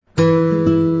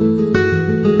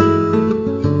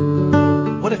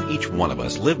each one of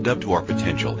us lived up to our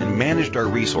potential and managed our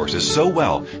resources so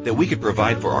well that we could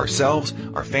provide for ourselves,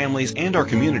 our families, and our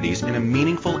communities in a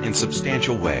meaningful and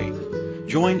substantial way.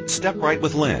 Join Step Right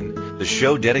with Lynn, the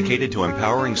show dedicated to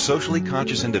empowering socially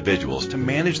conscious individuals to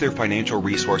manage their financial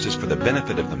resources for the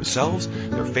benefit of themselves,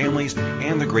 their families,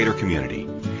 and the greater community.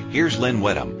 Here's Lynn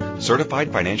Wedham,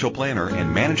 Certified Financial Planner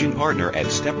and Managing Partner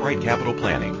at Step Right Capital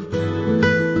Planning.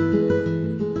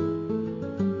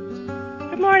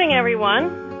 Good morning,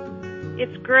 everyone.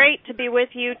 It's great to be with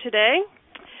you today.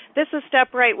 This is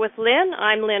Step Right with Lynn.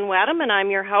 I'm Lynn Wedham, and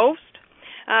I'm your host.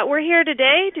 We're here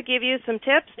today to give you some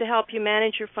tips to help you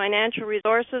manage your financial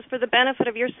resources for the benefit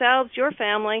of yourselves, your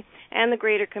family, and the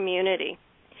greater community.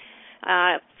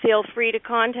 Feel free to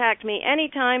contact me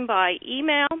anytime by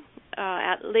email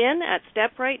at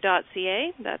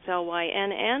lynn@stepright.ca. That's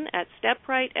LYNN at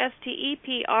stepright,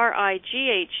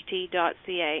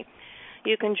 STEPRIGHT.ca.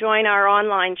 You can join our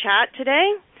online chat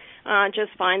today.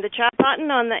 Just find the chat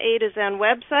button on the A to Zen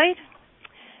website,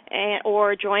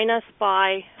 or join us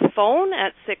by phone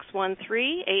at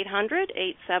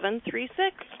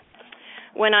 613-800-8736.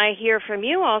 When I hear from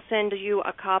you, I'll send you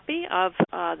a copy of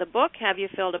the book, Have You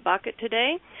Filled a Bucket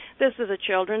Today? This is a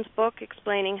children's book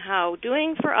explaining how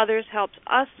doing for others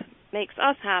makes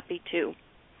us happy too.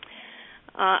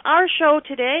 Our show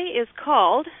today is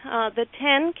called The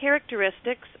 10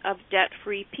 Characteristics of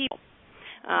Debt-Free People.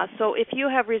 So if you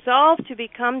have resolved to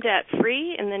become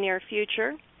debt-free in the near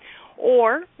future,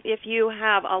 or if you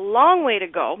have a long way to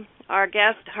go, our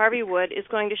guest, Harvey Wood, is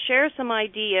going to share some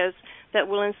ideas that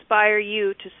will inspire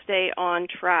you to stay on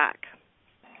track.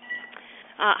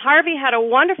 Harvey had a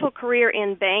wonderful career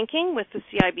in banking with the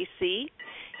CIBC.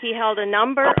 He held a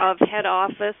number of head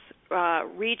office,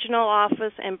 regional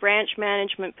office, and branch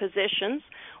management positions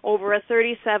over a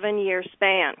 37-year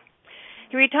span.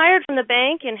 He retired from the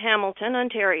bank in Hamilton,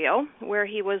 Ontario, where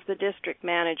he was the district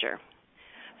manager.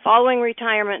 Following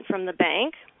retirement from the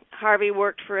bank, Harvey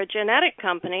worked for a genetic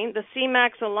company, the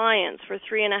CMAX Alliance, for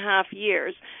 3.5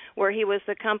 years, where he was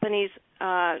the company's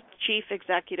chief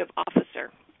executive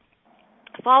officer.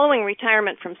 Following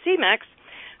retirement from CMAX,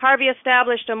 Harvey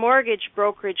established a mortgage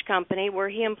brokerage company where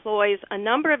he employs a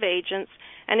number of agents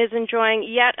and is enjoying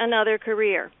yet another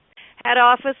career. Head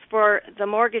office for the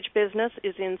mortgage business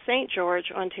is in St.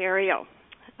 George, Ontario.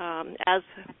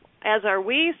 As are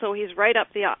we, so he's right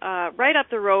up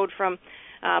the road from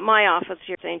my office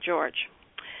here in St. George.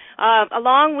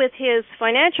 Along with his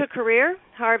financial career,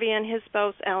 Harvey and his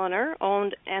spouse Eleanor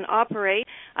owned and operate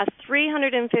a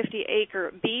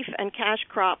 350-acre beef and cash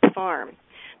crop farm.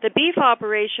 The beef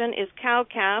operation is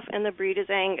cow-calf and the breed is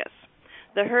Angus.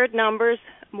 The herd numbers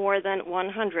more than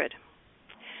 100.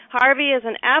 Harvey is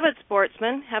an avid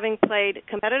sportsman, having played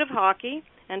competitive hockey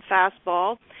and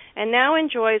fastball, and now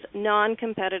enjoys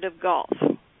non-competitive golf.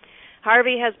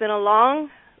 Harvey has been a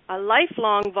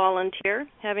lifelong volunteer,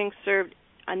 having served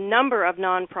a number of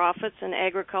nonprofits and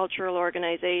agricultural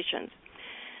organizations.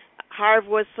 Harv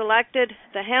was selected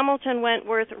the Hamilton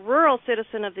Wentworth Rural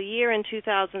Citizen of the Year in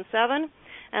 2007,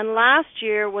 and last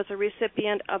year was a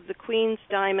recipient of the Queen's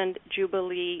Diamond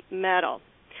Jubilee Medal.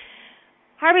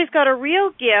 Harvey's got a real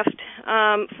gift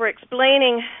for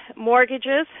explaining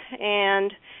mortgages,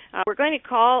 and we're going to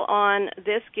call on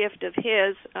this gift of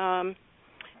his to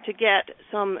get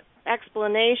some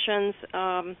explanations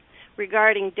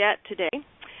regarding debt today.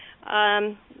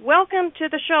 Welcome to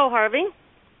the show, Harvey.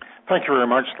 Thank you very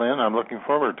much, Lynn. I'm looking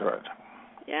forward to it.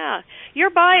 Yeah. Your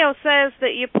bio says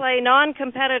that you play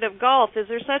non-competitive golf. Is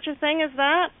there such a thing as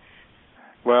that?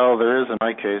 Well, there is in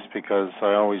my case because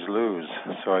I always lose,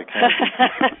 so I can't be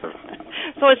competitive.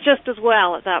 So it's just as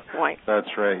well at that point.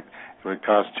 That's right. It would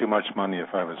cost too much money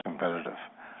if I was competitive.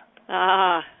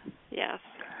 Ah, yes.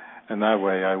 And that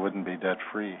way I wouldn't be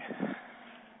debt-free.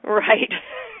 Right.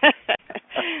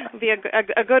 It'd be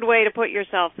a good way to put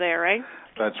yourself there, right?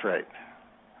 That's right.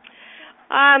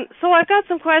 So I've got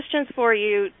some questions for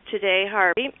you today,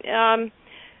 Harvey.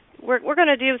 We're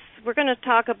going to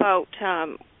talk about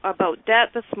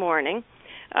debt this morning.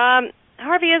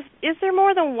 Harvey, is there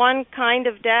more than one kind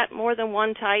of debt, more than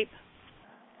one type?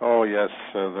 Oh yes,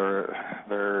 there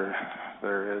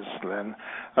is, Lynn.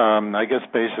 I guess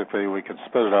basically we could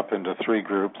split it up into three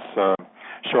groups: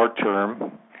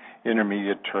 short-term,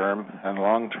 intermediate term, and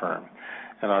long-term.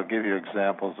 And I'll give you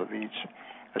examples of each.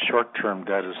 A short-term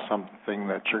debt is something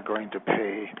that you're going to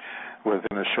pay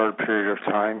within a short period of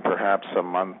time, perhaps a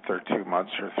month or 2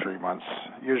 months or 3 months,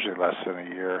 usually less than a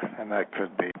year, and that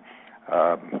could be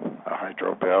a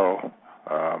hydro bill,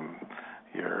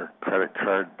 your credit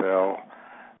card bill,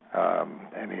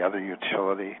 any other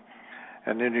utility.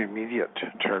 An intermediate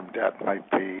term debt might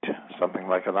be something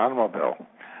like an automobile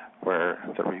where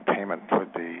the repayment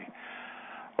would be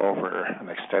over an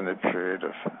extended period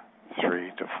of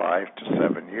 3 to 5 to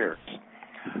 7 years.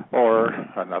 Or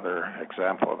another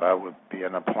example of that would be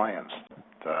an appliance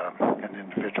that an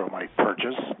individual might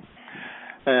purchase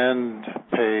and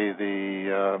pay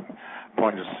the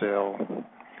point-of-sale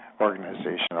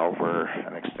organization over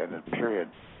an extended period.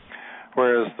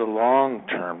 Whereas the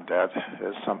long-term debt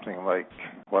is something like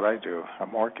what I do, a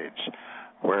mortgage,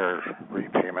 where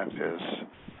repayment is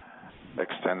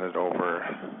extended over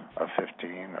a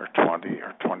 15 or 20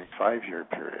 or 25-year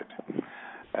period.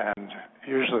 And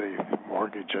usually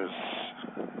mortgages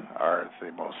are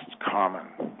the most common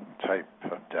type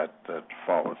of debt that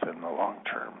fall within the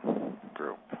long-term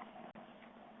group.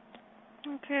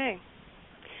 Okay.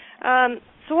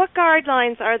 So what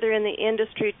guidelines are there in the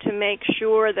industry to make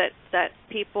sure that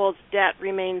people's debt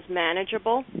remains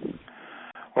manageable?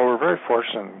 Well, we're very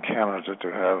fortunate in Canada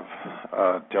to have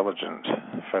a diligent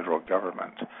federal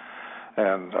government,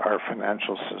 and our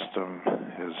financial system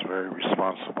is very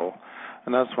responsible,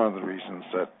 and that's one of the reasons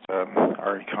that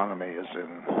our economy is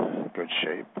in good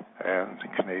shape, and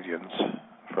Canadians,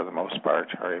 for the most part,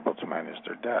 are able to manage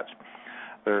their debt.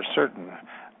 There are certain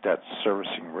debt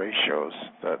servicing ratios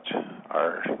that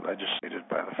are legislated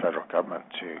by the federal government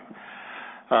to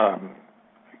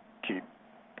keep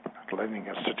lending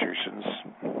institutions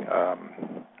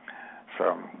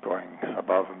from going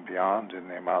above and beyond in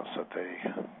the amounts that they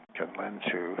can lend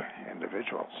to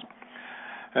individuals.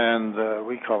 And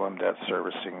we call them debt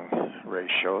servicing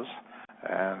ratios.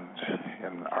 And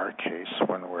in our case,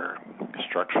 when we're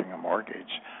structuring a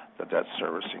mortgage, the debt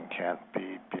servicing can't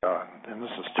be beyond, and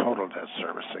this is total debt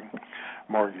servicing,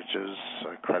 mortgages,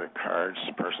 credit cards,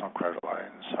 personal credit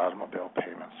lines, automobile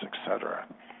payments, etc.,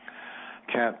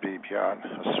 can't be beyond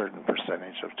a certain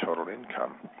percentage of total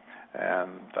income.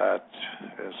 And that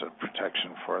is a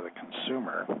protection for the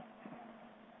consumer,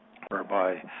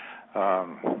 whereby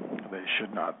they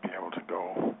should not be able to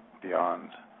go beyond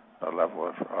a level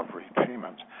of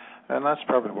repayment. And that's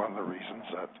probably one of the reasons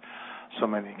that so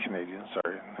many Canadians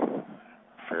are in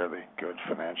fairly good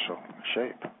financial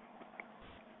shape.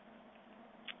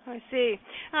 I see.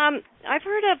 I've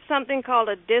heard of something called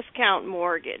a discount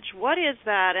mortgage. What is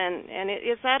that, and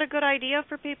is that a good idea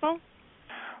for people?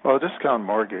 Well, a discount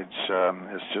mortgage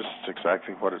is just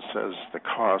exactly what it says. The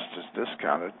cost is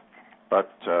discounted, but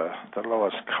the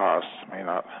lowest cost may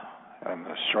not, in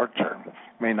the short term,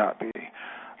 may not be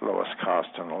lowest cost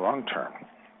in the long term.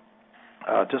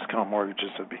 Discount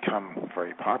mortgages have become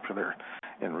very popular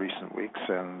in recent weeks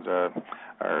and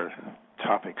are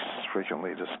topics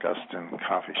frequently discussed in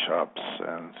coffee shops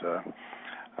and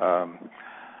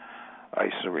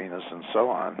ice arenas and so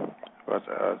on. But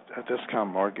a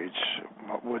discount mortgage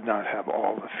would not have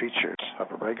all the features of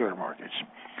a regular mortgage.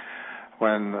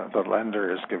 When the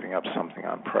lender is giving up something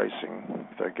on pricing,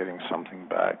 they're getting something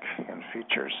back in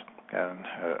features. And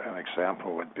an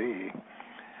example would be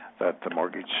that the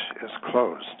mortgage is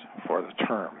closed for the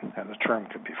term, and the term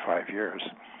could be 5 years.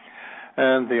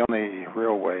 And the only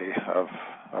real way of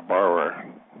a borrower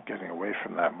getting away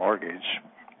from that mortgage,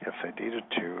 if they needed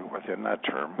to within that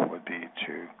term, would be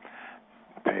to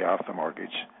pay off the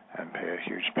mortgage and pay a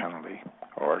huge penalty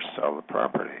or sell the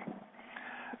property.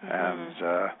 Mm-hmm.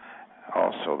 And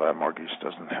also that mortgage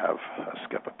doesn't have a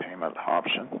skip a payment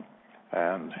option,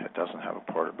 and it doesn't have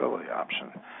a portability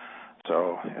option.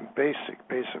 So in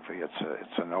basically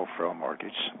it's a no-frill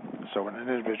mortgage. So when an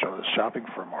individual is shopping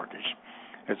for a mortgage,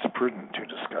 it's prudent to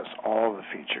discuss all the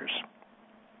features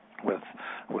with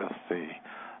the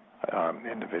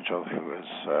individual who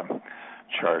is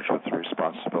charged with the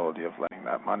responsibility of lending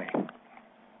that money.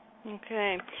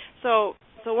 Okay. So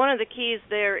one of the keys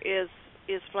there is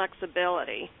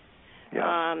flexibility.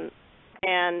 Yes.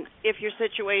 And if your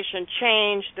situation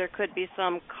changed, there could be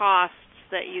some costs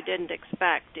that you didn't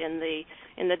expect in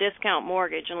the discount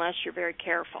mortgage unless you're very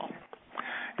careful.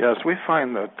 Yes, we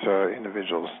find that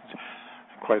individuals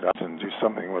quite often do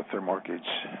something with their mortgage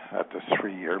at the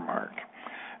 3-year mark.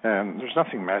 And there's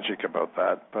nothing magic about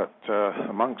that, but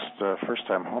amongst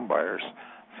first-time home buyers,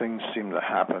 things seem to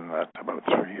happen at about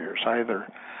 3 years. Either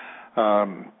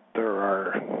there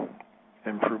are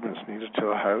improvements needed to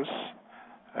a house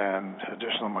and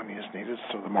additional money is needed,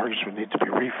 so the mortgage would need to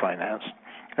be refinanced.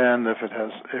 And if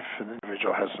an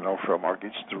individual has a no-frill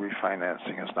mortgage, the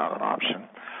refinancing is not an option.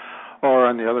 Or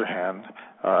on the other hand,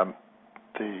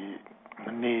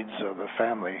 the needs of the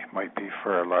family might be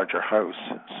for a larger house,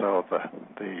 so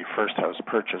the first house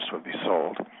purchased would be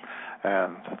sold,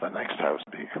 and the next house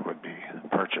would be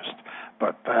purchased.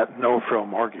 But that no-frill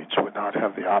mortgage would not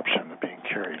have the option of being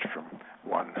carried from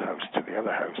one house to the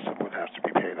other house. It would have to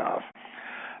be paid off.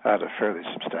 at a fairly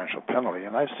substantial penalty,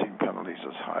 and I've seen penalties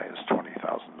as high as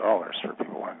 $20,000 for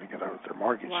people wanting to get out of their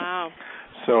mortgage. Wow.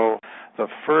 So the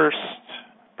first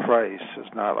price is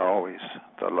not always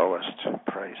the lowest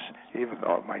price, even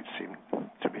though it might seem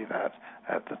to be that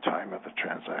at the time of the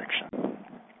transaction.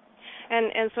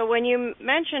 And so when you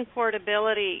mentioned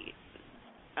portability,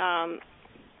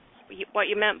 what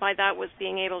you meant by that was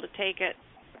being able to take it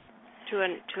to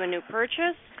a new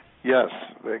purchase? Yes,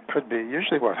 it could be.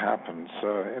 Usually what happens,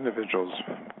 individuals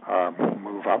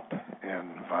move up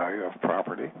in value of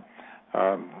property.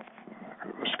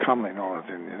 It's commonly known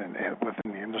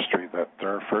within the industry that there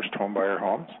are first home buyer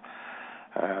homes.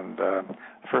 And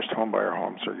first home buyer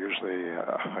homes are usually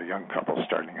a young couple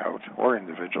starting out or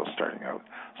individuals starting out,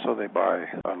 so they buy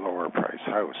a lower price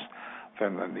house.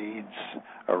 Then the needs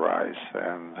arise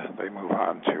and they move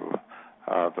on to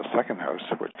the second house,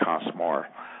 which costs more.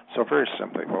 So very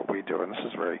simply what we do, and this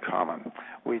is very common,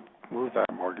 we move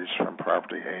that mortgage from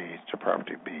property A to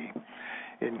property B,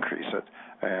 increase it,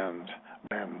 and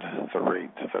bend the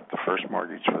rate that the first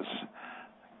mortgage was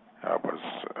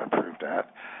approved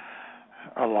at,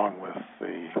 along with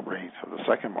the rate of the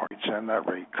second mortgage, and that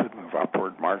rate could move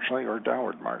upward marginally or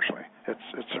downward marginally.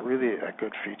 It's really a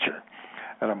good feature.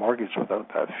 And a mortgage without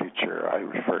that feature, I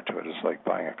refer to it as like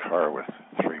buying a car with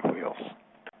three wheels.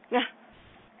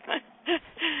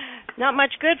 Not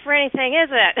much good for anything, is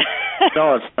it?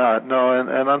 No, it's not. No,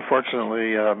 and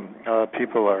unfortunately,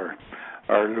 people are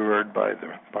lured by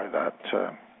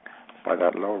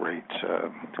that low rate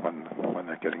when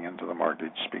they're getting into the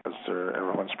mortgage, because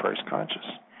everyone's price conscious,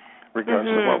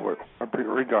 regardless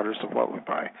of what we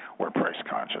buy. We're price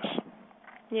conscious.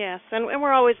 Yes, and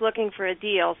we're always looking for a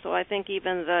deal. So I think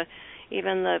even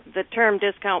the term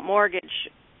discount mortgage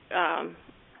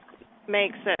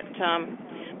makes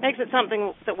it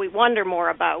something that we wonder more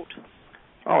about.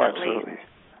 Oh, absolutely.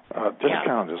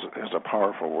 Discount is a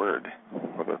powerful word,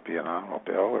 whether it be an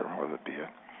automobile or whether it be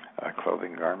a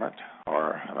clothing garment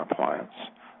or an appliance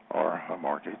or a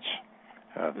mortgage.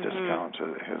 Discount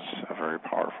is a very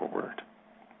powerful word.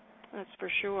 That's for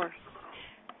sure.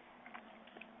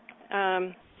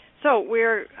 So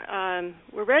we're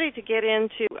ready to get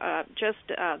into just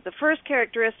the first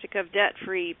characteristic of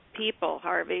debt-free people,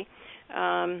 Harvey.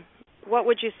 What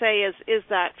would you say is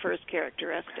that first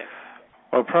characteristic?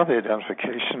 Well, probably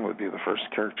identification would be the first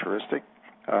characteristic.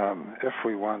 If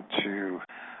we want to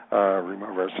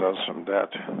remove ourselves from debt,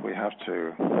 we have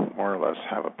to more or less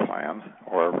have a plan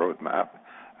or a roadmap,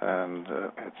 and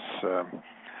it's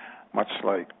much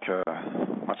like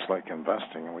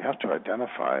investing, and we have to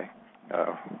identify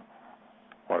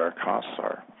what our costs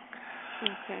are.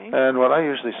 Okay. And what I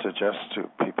usually suggest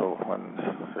to people when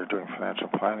they're doing financial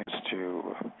planning is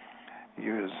to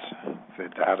use the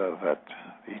data that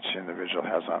each individual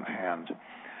has on hand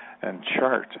and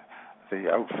chart the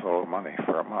outflow of money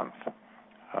for a month,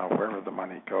 wherever the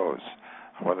money goes,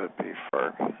 whether it be for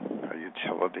a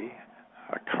utility,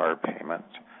 a car payment,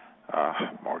 a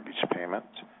mortgage payment,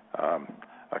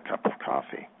 a cup of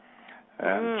coffee,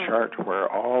 and chart where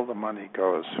all the money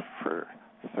goes for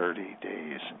 30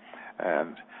 days.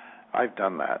 And I've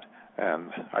done that,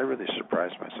 and I really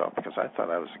surprised myself because I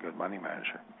thought I was a good money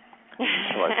manager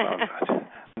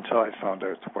until I found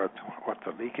out what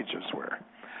the leakages were.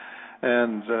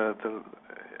 And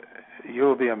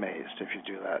you'll be amazed if you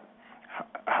do that,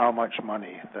 how much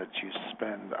money that you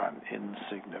spend on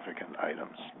insignificant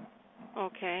items.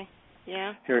 Okay,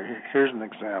 yeah. Here's an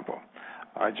example.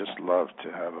 I just love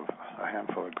to have a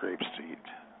handful of grapes to eat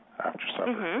after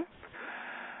supper. Mm-hmm.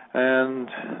 And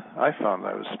I found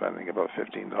I was spending about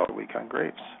 $15 a week on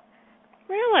grapes.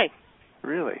 Really?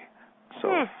 Really. So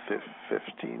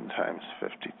 15 times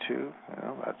 52,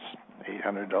 that's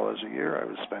 $800 a year I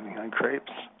was spending on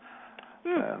grapes.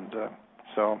 And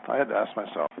so I had to ask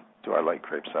myself, do I like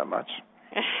grapes that much?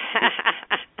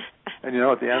 And you know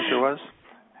what the answer was?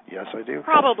 Yes, I do.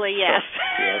 Probably yes.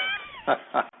 So,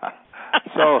 yes.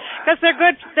 So, because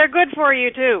they're good for you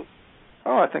too.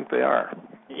 Oh, I think they are.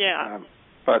 Yeah.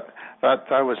 But that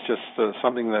was just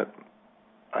something that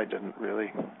I didn't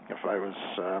really. If I was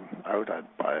out,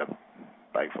 I'd buy a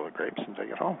bag full of grapes and take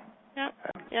it home.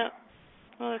 Yeah.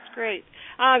 Well, that's great.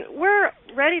 We're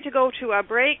ready to go to a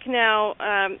break now,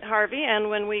 Harvey, and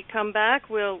when we come back,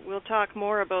 we'll talk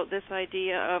more about this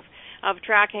idea of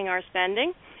tracking our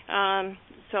spending.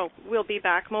 So we'll be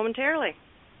back momentarily.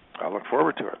 I look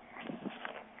forward to it.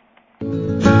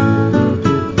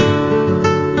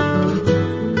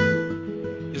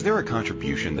 Is there a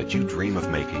contribution that you dream of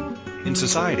making? In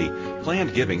society,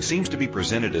 planned giving seems to be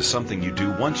presented as something you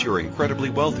do once you're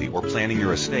incredibly wealthy or planning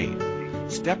your estate.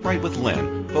 Step Right with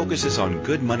Lynn focuses on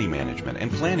good money management and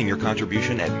planning your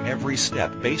contribution at every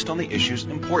step based on the issues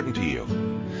important to you.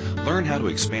 Learn how to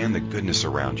expand the goodness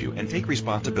around you and take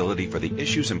responsibility for the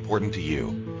issues important to you.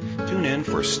 Tune in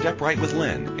for Step Right with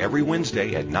Lynn every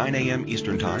Wednesday at 9 a.m.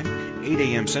 Eastern Time, 8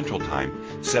 a.m. Central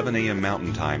Time, 7 a.m.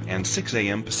 Mountain Time, and 6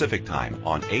 a.m. Pacific Time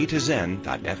on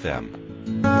A2Zen.fm.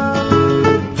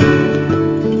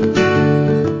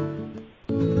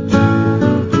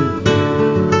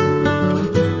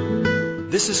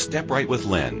 This is Step Right with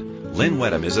Lynn. Lynn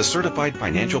Wedham is a certified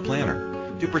financial planner.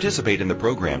 To participate in the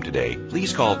program today,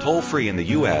 please call toll-free in the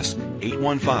U.S.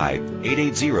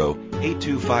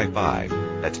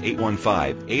 815-880-8255. That's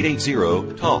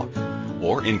 815-880-TALK.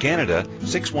 Or in Canada,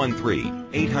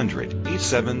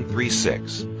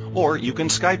 613-800-8736. Or you can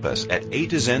Skype us at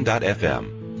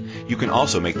A2Zen.fm. You can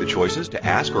also make the choices to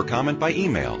ask or comment by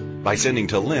email by sending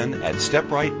to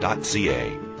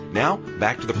lynn@stepright.ca. Now,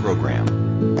 back to the program.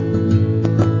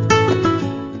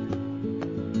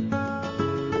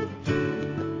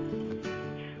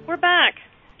 Back.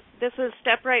 This is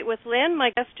Step Right with Lynn. My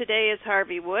guest today is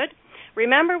Harvey Wood.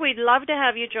 Remember, we'd love to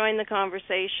have you join the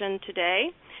conversation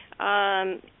today.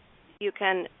 You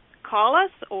can call us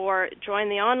or join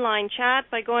the online chat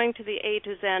by going to the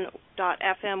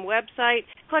A2Zen.fm website.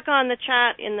 Click on the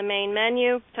chat in the main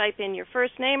menu, type in your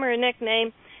first name or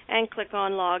nickname, and click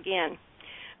on Log In.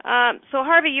 So,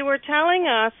 Harvey, you were telling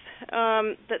us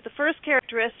that the first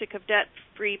characteristic of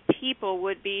debt-free people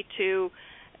would be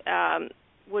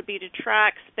to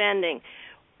track spending.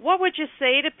 What would you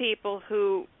say to people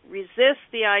who resist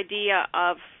the idea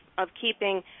of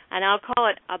keeping, and I'll call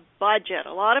it a budget?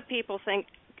 A lot of people think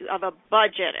of a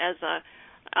budget as a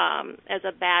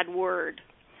bad word.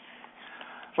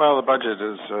 Well, the budget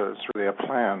is really a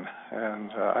plan,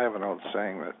 and I have an old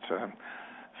saying that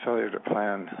failure to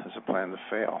plan is a plan to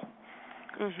fail.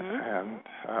 Mm-hmm. And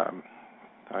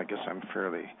I guess I'm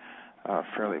fairly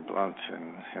blunt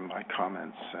in my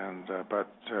comments, but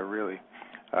really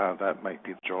that might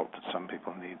be the jolt that some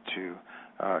people need to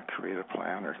create a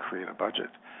plan or create a budget.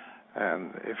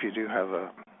 And if you do have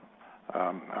a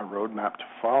roadmap to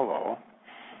follow,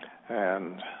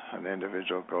 and an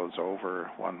individual goes over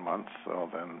 1 month, well,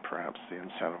 then perhaps the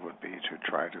incentive would be to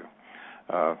try to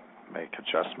make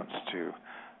adjustments to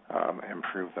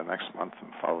improve the next month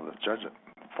and follow the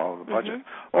budget.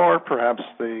 Mm-hmm. Or perhaps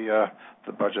the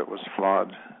budget was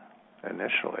flawed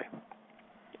initially.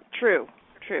 True.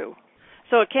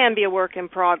 So it can be a work in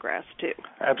progress too.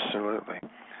 Absolutely.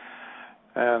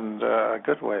 And a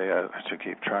good way to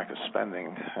keep track of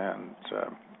spending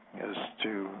is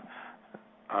to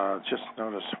just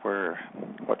notice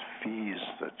what fees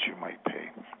that you might pay.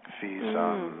 Fees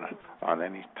on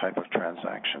any type of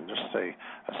transaction. Just say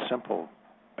a simple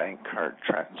bank card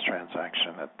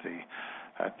transaction at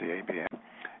the ABM.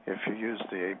 If you use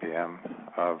the ABM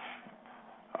of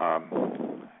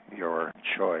your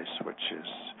choice, which is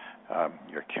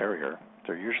your carrier,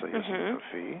 there usually isn't a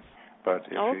fee, but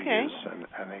if you use an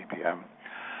ABM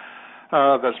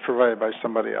that's provided by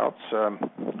somebody else,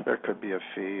 there could be a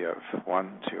fee of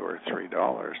 $1, $2, or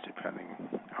 $3, depending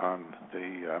on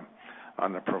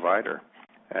the provider.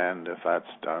 And if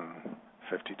that's done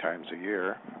 50 times a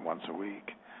year, once a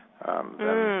week,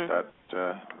 then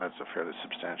that's a fairly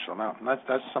substantial amount. And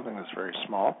that's something that's very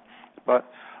small, but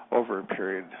over a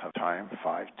period of time,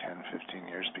 5, 10, 15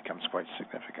 years, becomes quite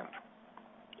significant.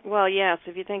 Well, yes,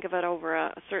 if you think of it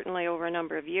certainly over a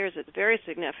number of years, it's very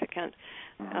significant.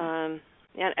 Mm-hmm.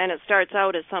 And it starts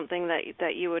out as something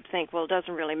that you would think, well, it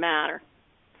doesn't really matter.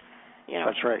 You know?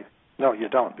 That's right. No, you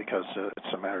don't, because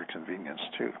it's a matter of convenience,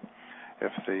 too.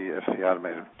 If the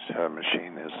automated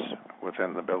machine is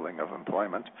within the building of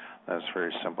employment, then it's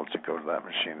very simple to go to that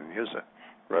machine and use it,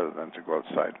 rather than to go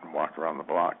outside and walk around the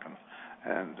block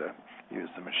and use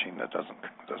the machine that doesn't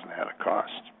add a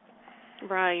cost.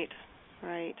 Right.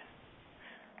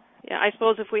 Yeah, I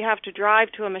suppose if we have to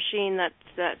drive to a machine that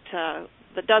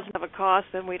doesn't have a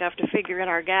cost, then we'd have to figure in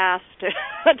our gas to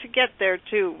get there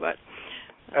too. But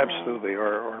absolutely,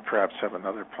 or perhaps have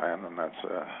another plan, and that's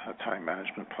a time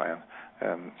management plan,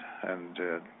 and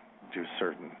do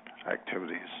certain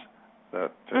activities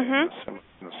that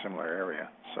in a similar area.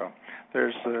 So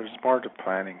there's more to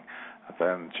planning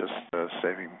than just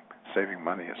saving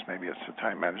money. Maybe it's the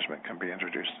time management can be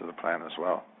introduced to the plan as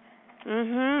well.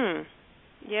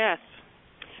 Yes.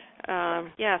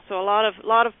 So a lot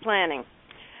of planning.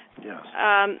 Yes.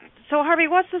 So Harvey,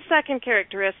 what's the second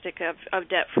characteristic of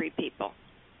debt-free people?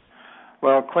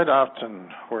 Well, quite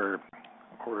often we're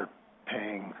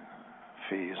paying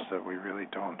fees that we really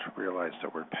don't realize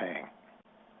that we're paying.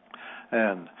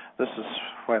 And this is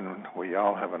when we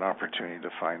all have an opportunity to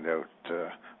find out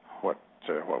what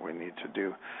we need to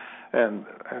do. And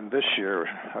this year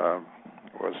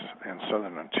was in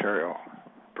Southern Ontario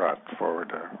brought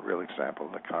forward a real example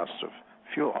of the cost of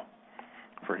fuel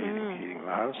for heating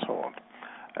the household.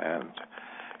 And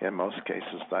in most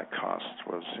cases, that cost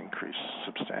was increased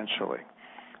substantially.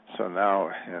 So now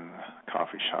in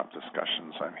coffee shop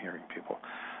discussions, I'm hearing people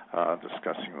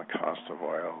discussing the cost of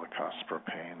oil, the cost of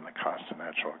propane, the cost of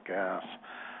natural gas.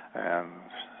 And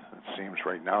it seems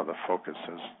right now the focus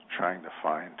is trying to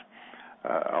find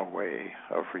a way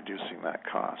of reducing that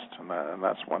cost. And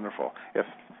that's wonderful, if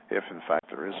in fact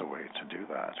there is a way to do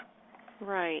that.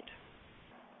 Right.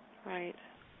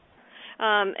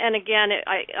 And again,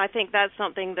 I think that's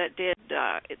something that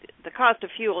the cost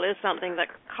of fuel is something that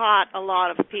caught a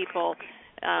lot of people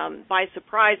by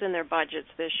surprise in their budgets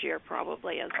this year,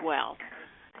 probably as well.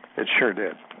 It sure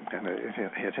did, and it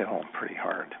hit home pretty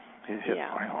hard. It hit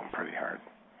my home pretty hard.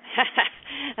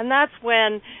 And that's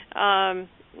when,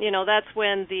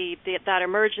 that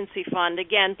emergency fund,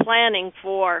 again, planning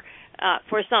for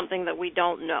something that we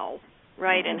don't know,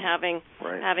 right? And having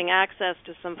access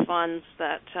to some funds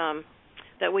that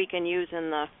we can use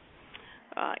in the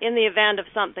event of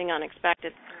something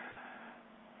unexpected.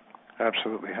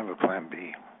 Absolutely, have a plan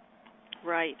B.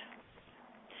 Right.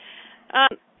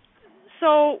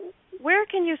 So where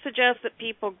can you suggest that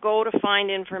people go to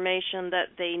find information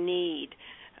that they need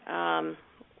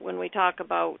when we talk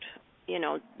about,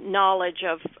 knowledge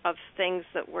of things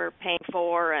that we're paying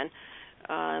for, and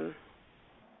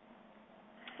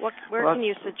where can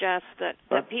you suggest that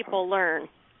people learn?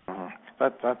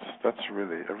 That's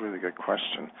really a really good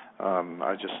question.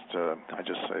 I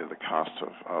just say the cost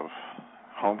of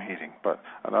home heating, but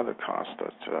another cost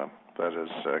that is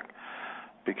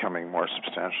becoming more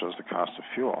substantial is the cost of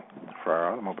fuel for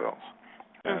our automobiles.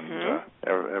 And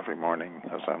every morning,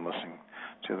 as I'm listening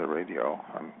to the radio,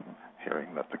 I'm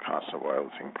hearing that the cost of oil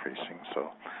is increasing,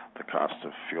 so the cost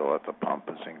of fuel at the pump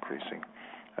is increasing.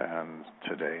 And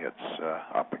today it's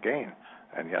up again,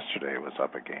 and yesterday it was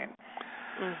up again.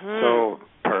 So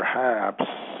perhaps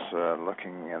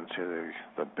looking into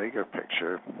the bigger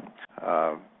picture,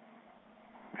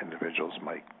 individuals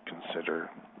might consider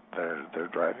their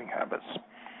driving habits,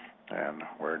 and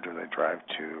where do they drive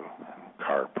to,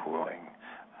 carpooling,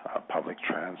 public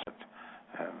transit,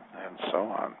 and so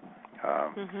on.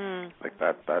 Like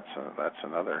that's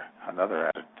another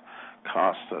added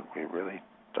cost that we really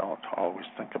don't always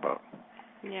think about.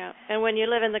 Yeah, and when you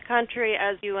live in the country,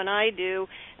 as you and I do,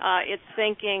 it's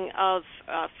thinking of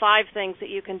 5 things that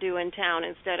you can do in town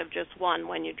instead of just one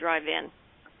when you drive in.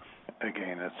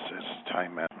 Again, it's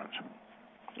time management.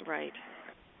 Right.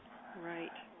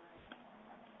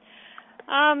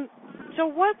 So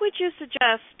what would you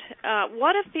suggest?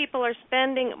 What if people are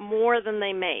spending more than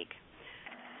they make?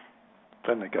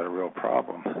 Then they got a real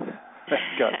problem.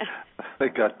 They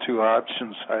got 2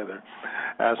 options: either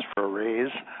ask for a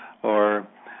raise or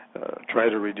try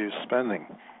to reduce spending.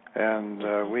 And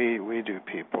we do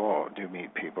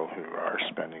meet people who are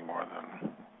spending more than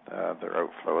their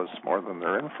outflow is more than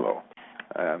their inflow,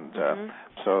 and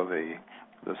so the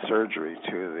surgery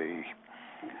to the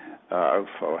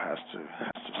outflow has to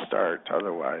start.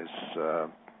 Otherwise, the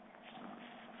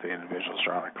individuals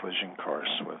are on a collision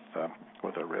course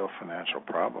with a real financial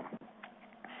problem.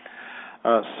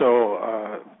 So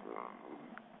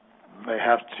they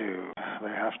have to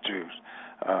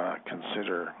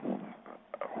consider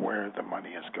where the money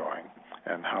is going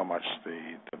and how much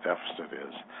the deficit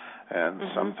is. And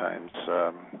sometimes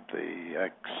the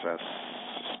excess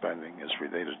spending is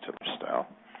related to lifestyle,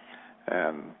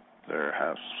 and there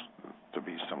has to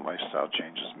be some lifestyle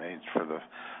changes made for the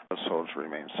household to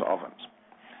remain solvent.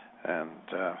 And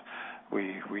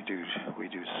we do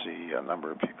see a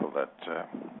number of people that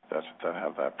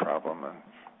have that problem,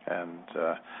 and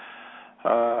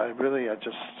I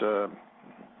just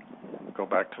go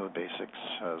back to the basics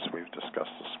as we've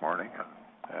discussed this morning,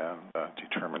 and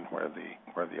determine where the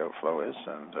outflow is,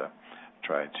 and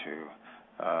try to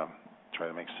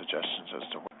make suggestions as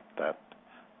to what that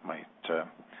might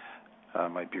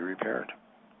be repaired.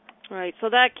 Right. So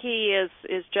that key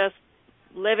is just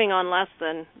living on less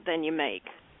than you make.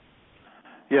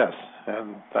 Yes,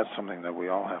 and that's something that we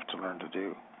all have to learn to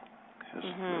do, is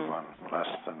live on less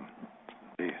than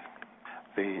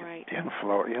the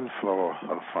inflow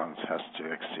of funds has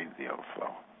to exceed the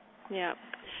outflow. Yeah.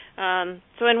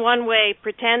 So in one way,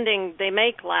 pretending they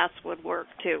make less would work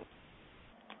too.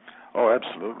 Oh,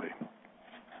 absolutely.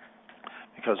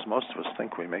 Because most of us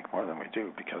think we make more than we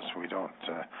do, because we don't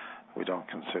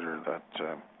consider that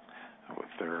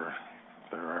there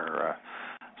are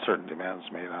certain demands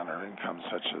made on our income,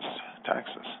 such as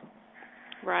taxes.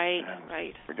 Right, and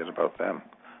right. Forget about them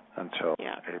until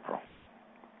April.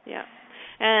 Yeah.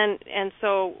 And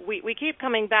so we keep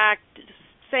coming back to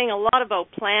saying a lot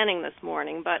about planning this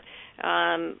morning, but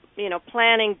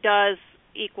planning does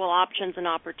equal options and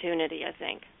opportunity, I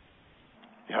think.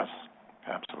 Yes,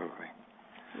 absolutely.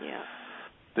 Yeah.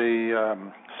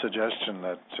 The suggestion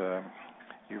that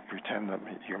you pretend that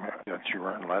you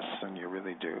earn less than you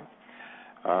really do,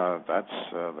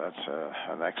 that's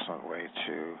an excellent way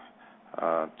to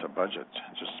budget.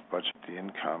 Just budget the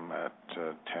income at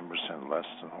 10% less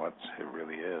than what it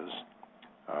really is.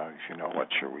 If you know what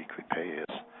your weekly pay is,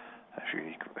 if your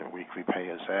weekly pay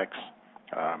is X,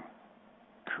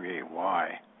 create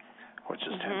Y, which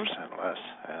is 10% less,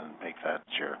 and make that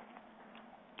your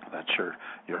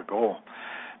goal.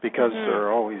 Because there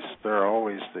are always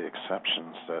the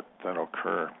exceptions that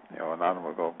occur. An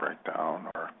automobile breakdown,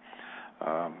 or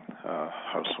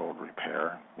household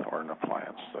repair, or an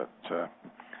appliance that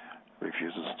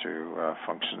refuses to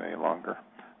function any longer.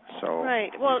 So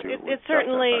right. Well, it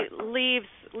certainly leaves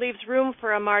room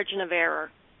for a margin of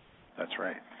error. That's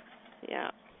right.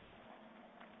 Yeah.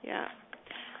 Yeah.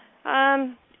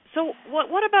 So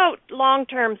what about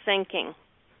long-term thinking?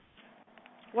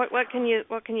 What can you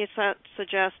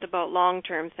suggest about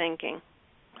long-term thinking?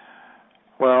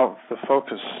 Well, the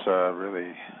focus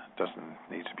really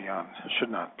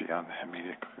should not be on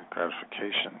immediate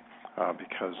gratification,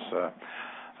 because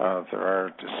there are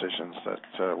decisions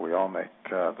that we all make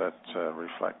that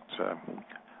reflect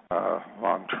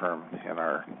long-term in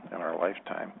our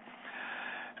lifetime,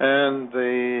 and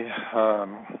the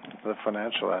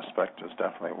financial aspect is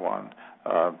definitely one.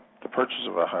 The purchase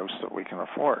of a house that we can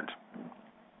afford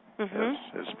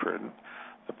is prudent.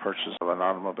 The purchase of an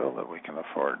automobile that we can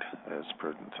afford is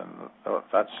prudent, and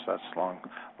that's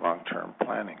long-term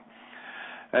planning.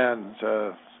 And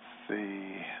the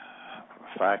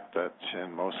fact that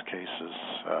in most cases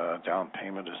down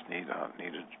payment is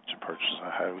needed to purchase a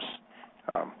house,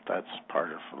 that's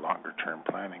part of longer-term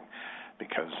planning,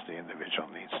 because the individual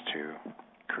needs to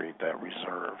create that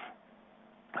reserve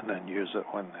and then use it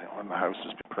when the house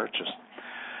is purchased.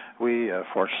 We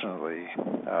fortunately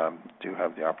do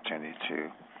have the opportunity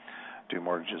to do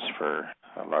mortgages for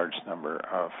a large number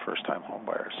of first-time home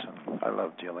buyers, and I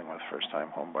love dealing with first-time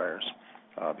home buyers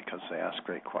because they ask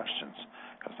great questions,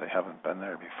 because they haven't been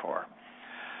there before.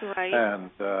 Right.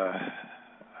 And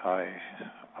I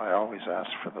always ask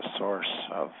for the source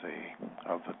of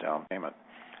the down payment,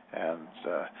 and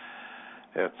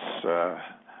it's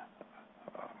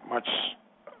much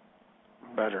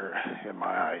better in my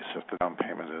eyes if the down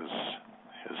payment is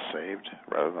saved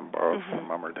rather than borrowed from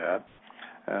mom or dad.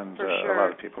 And a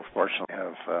lot of people fortunately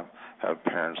have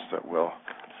parents that will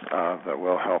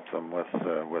help them with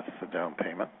the down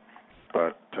payment.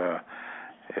 But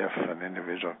if an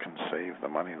individual can save the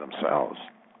money themselves,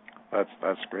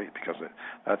 that's great, because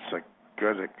that's a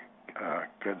good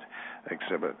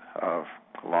exhibit of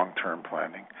long-term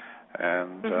planning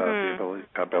and the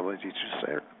ability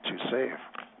to save.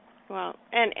 Well,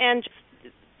 and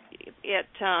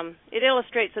it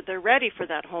illustrates that they're ready for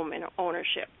that home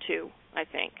ownership too, I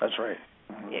think. That's right.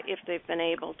 If they've been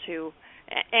able to,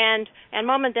 and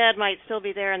mom and dad might still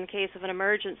be there in the case of an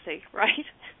emergency, right?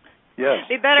 Yes. It'd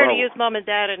be better to use mom and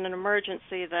dad in an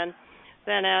emergency than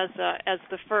as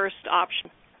the first option.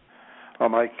 Well,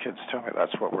 my kids tell me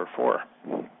that's what we're for.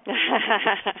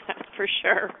 For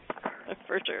sure.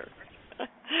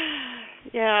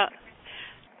 Yeah.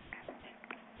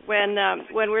 When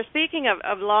we're speaking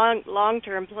of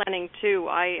long-term planning too,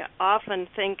 I often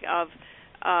think of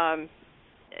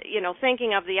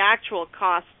thinking of the actual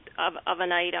cost of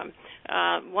an item.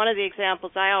 One of the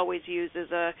examples I always use is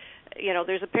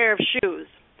there's a pair of shoes,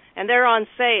 and they're on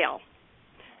sale.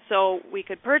 So we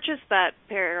could purchase that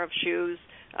pair of shoes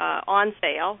on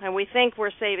sale, and we think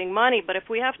we're saving money, but if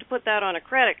we have to put that on a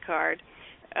credit card,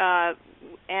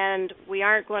 and we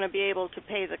aren't going to be able to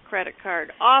pay the credit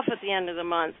card off at the end of the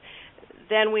month,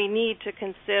 then we need to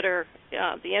consider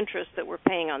the interest that we're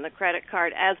paying on the credit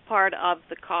card as part of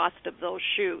the cost of those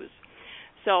shoes.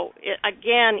 So it's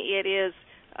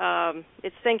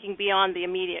thinking beyond the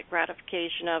immediate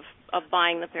gratification of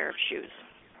buying the pair of shoes.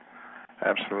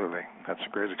 Absolutely. That's a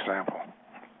great example.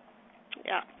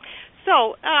 Yeah.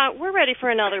 So we're ready for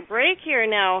another break here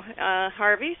now,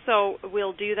 Harvey, so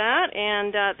we'll do that,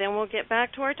 and then we'll get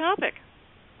back to our topic.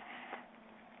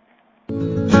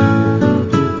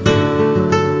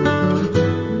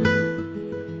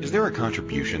 Is there a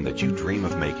contribution that you dream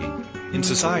of making? In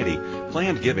society,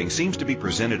 planned giving seems to be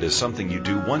presented as something you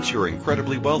do once you're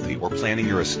incredibly wealthy or planning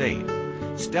your estate.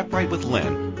 Step Right with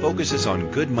Lynn focuses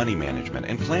on good money management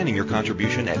and planning your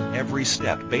contribution at every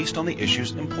step based on the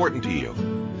issues important to you.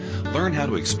 Learn how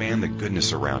to expand the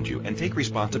goodness around you and take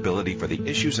responsibility for the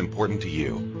issues important to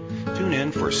you. Tune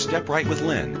in for Step Right with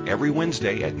Lynn every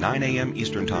Wednesday at 9 a.m.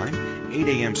 Eastern Time, 8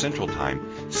 a.m. Central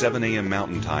Time, 7 a.m.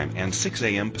 Mountain Time, and 6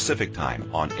 a.m. Pacific Time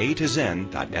on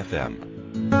A2Zen.fm.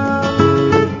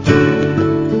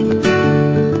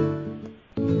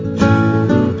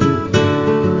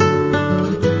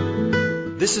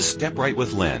 This is Step Right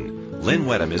with Lynn. Lynn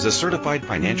Wedham is a certified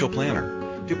financial planner.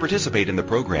 To participate in the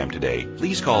program today,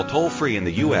 please call toll-free in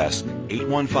the U.S.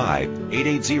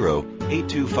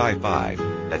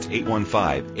 815-880-8255. That's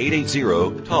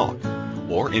 815-880-TALK.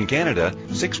 Or in Canada,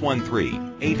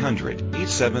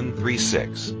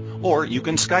 613-800-8736. Or you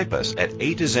can Skype us at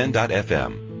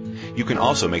A2Zen.fm. You can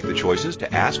also make the choices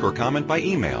to ask or comment by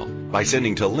email by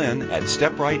sending to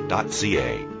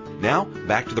lynn@stepright.ca. Now,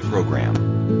 back to the program.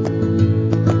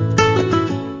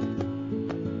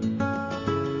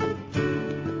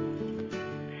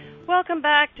 Welcome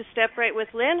back to Step Right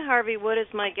with Lynn. Harvey Wood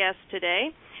is my guest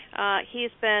today.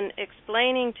 He's been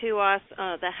explaining to us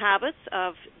the habits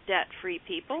of debt-free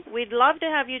people. We'd love to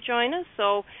have you join us,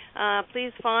 so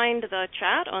please find the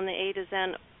chat on the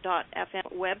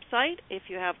A2Zen.fm website if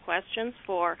you have questions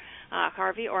for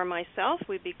Harvey or myself.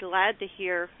 We'd be glad to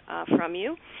hear from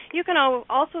you. You can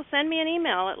also send me an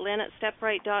email at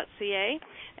lynn@stepright.ca,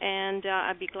 and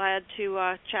I'd be glad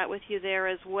to chat with you there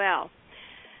as well.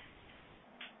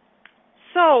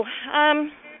 So,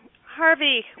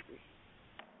 Harvey,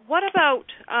 what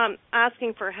about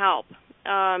asking for help?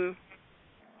 I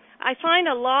find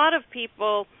a lot of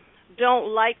people don't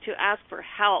like to ask for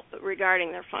help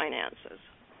regarding their finances.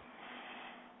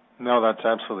 No, that's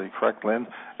absolutely correct, Lynn.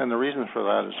 And the reason for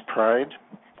that is pride.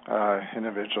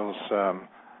 Individuals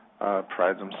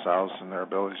pride themselves in their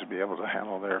ability to be able to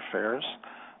handle their affairs,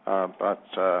 but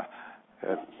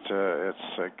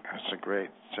it's a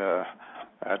great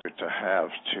attitude to have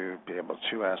to be able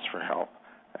to ask for help,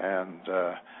 and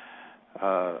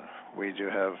we do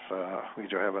have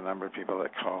a number of people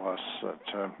that call us that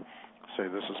say,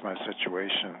 "This is my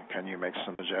situation. Can you make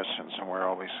some suggestions?" And we're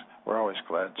always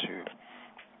glad to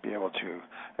be able to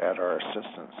add our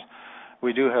assistance.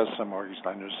 We do have some mortgage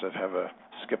lenders that have a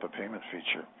skip a payment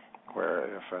feature, where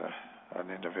if an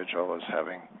individual is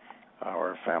having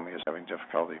or a family is having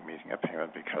difficulty meeting a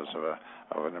payment because of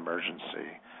an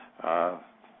emergency,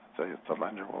 the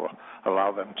lender will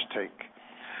allow them to take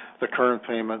the current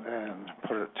payment and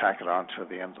tack it on to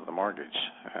the end of the mortgage,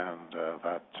 and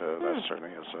that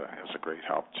certainly is a great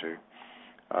help to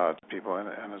people,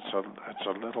 and it's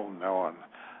a little known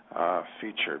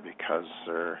feature because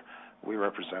we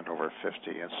represent over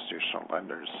 50 institutional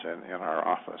lenders in our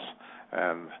office,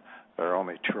 and there are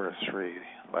only 2 or 3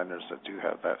 lenders that do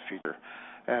have that feature,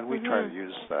 and we try to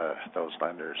use those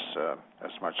lenders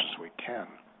as much as we can,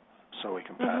 so we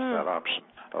can pass that option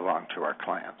along to our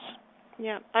clients.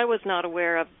 Yeah, I was not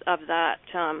aware of that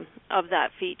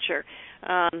feature,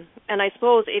 and I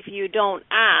suppose if you don't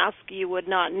ask, you would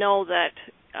not know that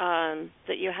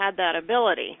you had that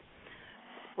ability,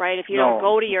 right? If you don't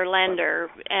go to your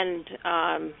lender and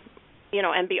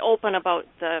and be open about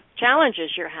the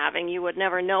challenges you're having, you would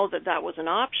never know that was an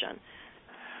option.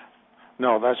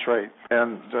 No, that's right.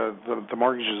 And the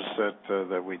mortgages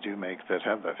that we do make that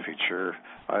have that feature,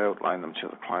 I outline them to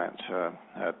the client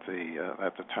at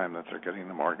the time that they're getting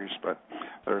the mortgage. But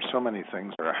there are so many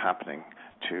things that are happening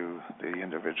to the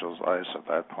individual's lives at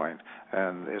that point,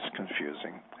 and it's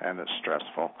confusing and it's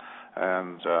stressful.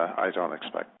 And I don't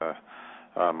expect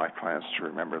my clients to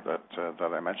remember that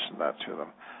I mentioned that to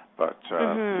them. But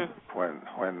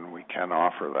when we can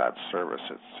offer that service,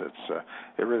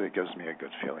 it really gives me a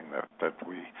good feeling that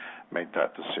we made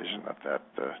that decision at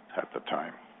the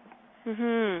time.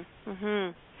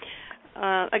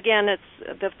 Again,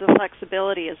 it's the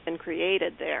flexibility has been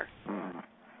created there.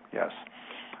 Yes,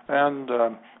 and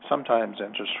sometimes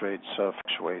interest rates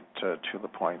fluctuate to the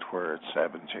point where it's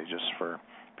advantageous for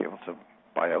people to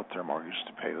buy out their mortgage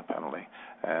to pay the penalty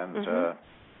and.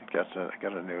 Get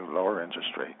a new lower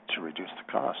interest rate to reduce the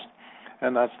cost,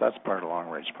 and that's part of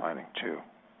long-range planning too.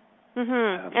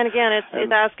 And again,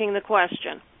 it's asking the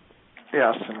question.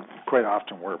 Yes, and quite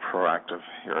often we're proactive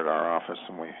here at our office,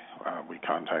 and we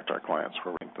contact our clients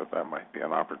where we think that might be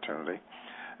an opportunity,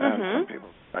 and some people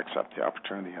accept the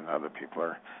opportunity, and other people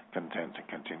are content to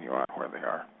continue on where they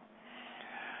are.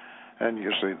 And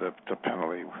usually the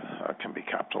penalty can be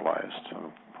capitalized.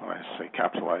 When I say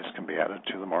capitalized, can be added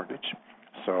to the mortgage.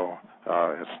 So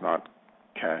it's not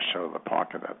cash out of the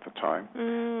pocket at the time,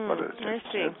 but it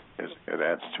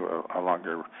adds to a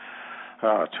longer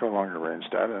to a longer range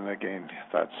debt, and again,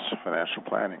 that's financial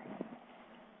planning.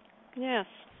 Yes.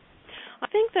 I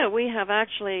think that we have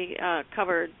actually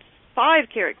covered 5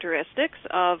 characteristics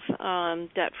of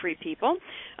debt-free people.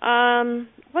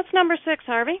 What's number 6,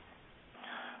 Harvey?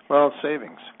 Well,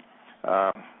 savings.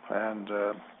 And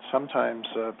sometimes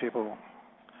people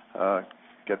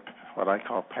get what I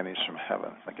call pennies from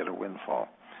heaven. They get a windfall.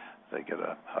 They get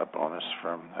a bonus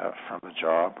from the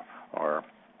job, or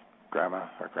grandma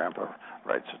or grandpa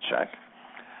writes a check,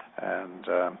 and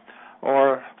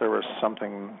or there was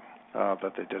something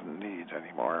that they didn't need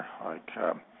anymore, like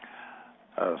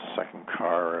a second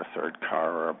car or a third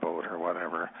car or a boat or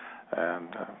whatever,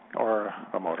 and or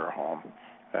a motor home,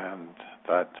 and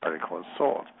that article is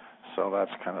sold. So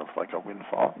that's kind of like a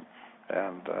windfall,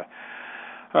 and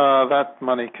that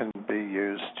money can be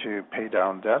used to pay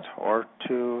down debt or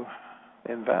to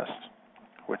invest,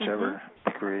 whichever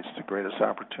creates the greatest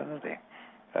opportunity.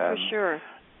 And for sure.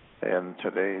 In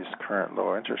today's current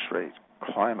low interest rate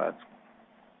climate,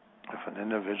 if an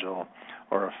individual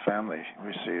or a family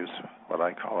receives what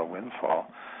I call a windfall,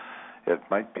 it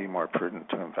might be more prudent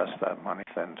to invest that money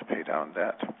than to pay down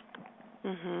debt.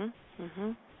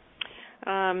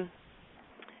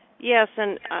 Yes,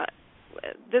 and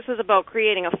this is about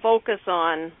creating a focus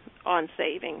on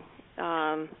saving.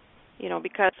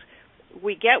 Because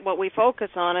we get what we focus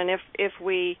on, and if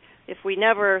we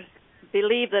never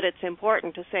believe that it's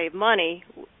important to save money,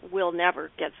 we'll never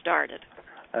get started.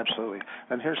 Absolutely.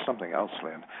 And here's something else,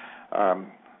 Lynn.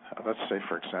 Let's say,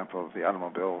 for example, the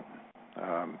automobile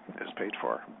is paid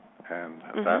for, and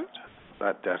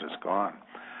that debt is gone.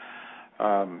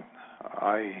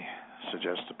 I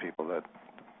suggest to people that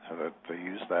they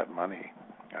use that money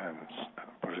and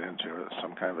put it into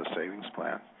some kind of a savings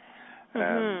plan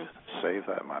and save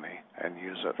that money and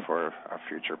use it for a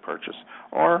future purchase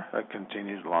or a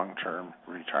continued long-term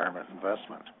retirement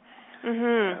investment.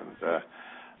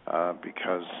 And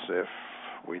because if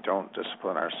we don't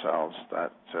discipline ourselves,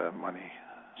 that money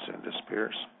soon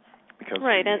disappears. Because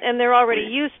and they're already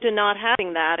used to not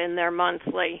having that in their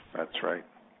monthly. That's right.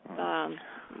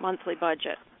 Monthly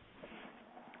budget.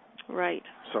 Right.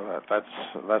 So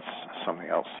that's something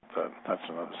else. That's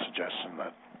another suggestion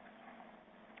that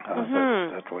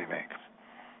we make.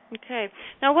 Okay.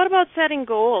 Now, what about setting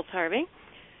goals, Harvey?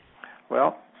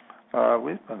 Well,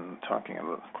 we've been talking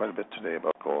quite a bit today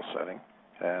about goal setting,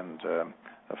 and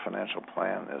a financial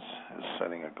plan is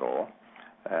setting a goal,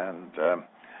 and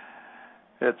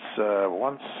it's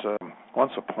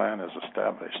once a plan is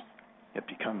established, it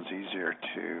becomes easier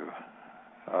to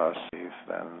save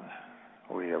than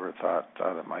we ever thought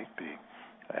it might be.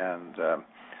 And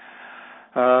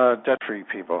debt-free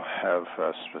people have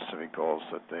specific goals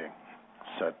that they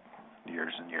set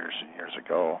years and years and years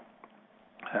ago,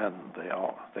 and they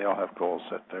all have goals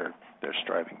that they're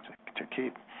striving to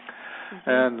keep.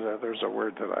 And there's a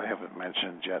word that I haven't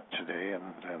mentioned yet today,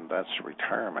 and that's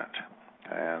retirement.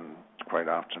 And quite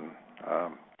often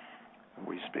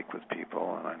we speak with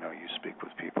people, and I know you speak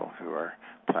with people who are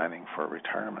planning for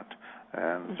retirement.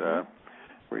 And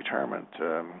retirement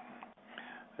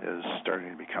is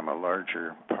starting to become a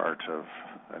larger part of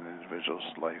an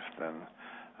individual's life than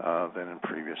in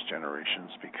previous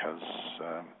generations, because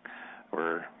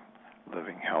we're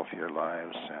living healthier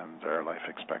lives and our life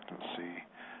expectancy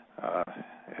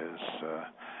is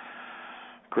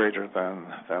greater than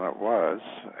it was,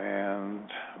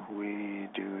 and we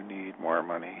do need more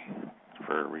money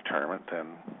for retirement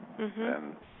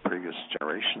than previous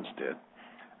generations did.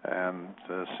 And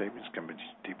the savings can be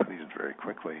depleted very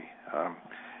quickly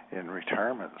in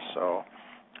retirement. So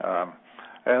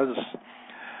as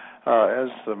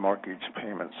the mortgage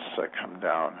payments come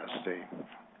down,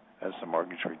 as the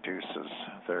mortgage reduces,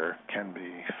 there can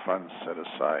be funds set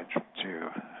aside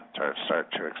to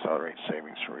start to accelerate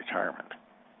savings for retirement.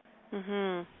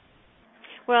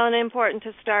 Well, and important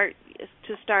to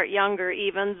start younger,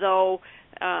 even though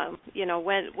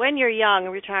when you're young,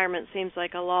 retirement seems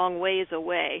like a long ways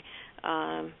away.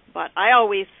 But I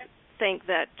always think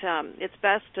that it's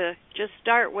best to just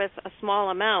start with a small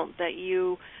amount that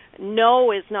you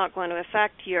know is not going to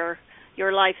affect your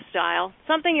lifestyle,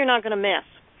 something you're not going to miss,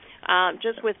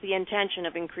 just with the intention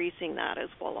of increasing that as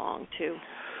well along too.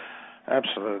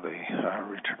 Absolutely.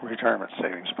 Retirement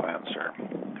savings plans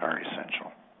are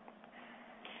essential.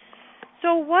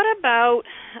 So what about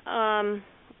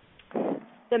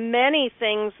the many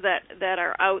things that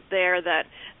are out there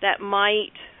that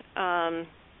might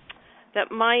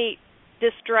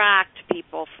distract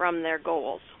people from their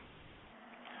goals?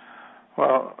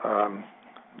 Well,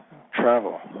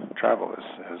 travel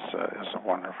is a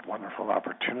wonderful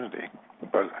opportunity,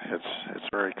 but it's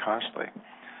very costly.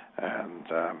 And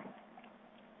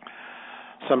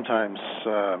sometimes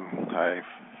I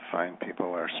find people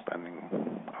are spending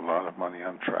a lot of money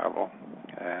on travel,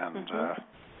 and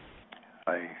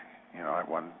I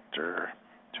wonder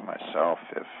to myself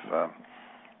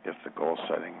if the goal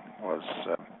setting was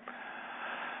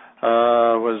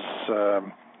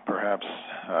perhaps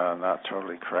not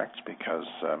totally correct, because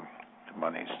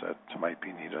monies that might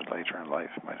be needed later in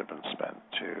life might have been spent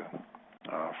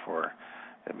for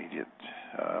immediate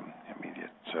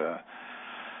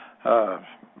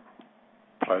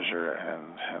pleasure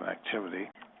and activity.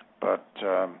 But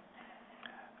there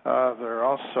are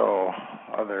also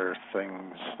other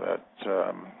things that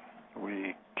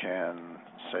we can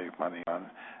save money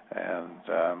on, and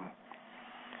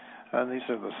these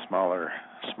are the smaller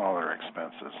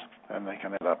expenses, and they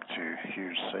can add up to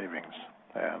huge savings.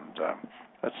 And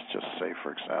let's just say,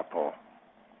 for example,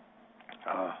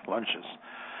 lunches.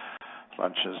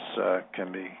 Lunches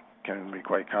can be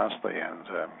quite costly, and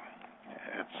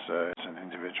it's an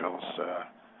individual's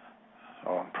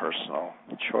own personal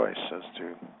choice as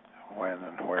to when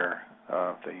and where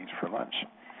they eat for lunch.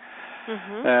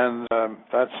 And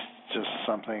that's just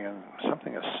something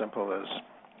as simple as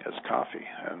coffee,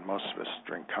 and most of us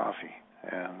drink coffee.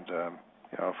 And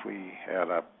if we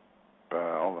add up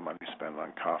all the money we spend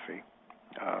on coffee,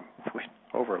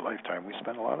 over a lifetime we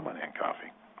spend a lot of money on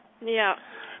coffee. Yeah,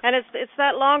 and it's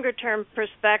that longer term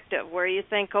perspective where you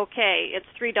think, okay, it's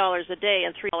 $3 a day,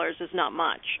 and $3 is not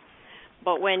much.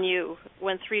 But when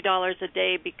 $3 a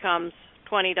day becomes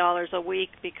 $20 a week,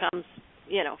 becomes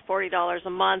 $40 a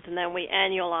month, and then we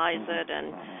annualize it,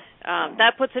 and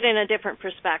that puts it in a different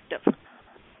perspective.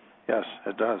 Yes,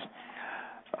 it does.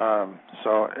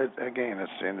 So it's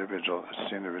the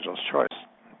individual's choice.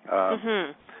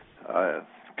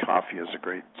 Coffee is a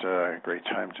great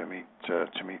time to meet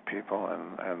people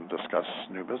and discuss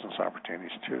new business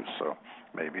opportunities too. So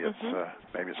maybe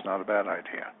it's not a bad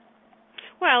idea.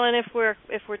 Well, and if we're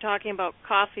talking about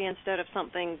coffee instead of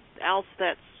something else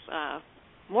that's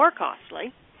more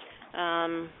costly,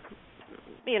 then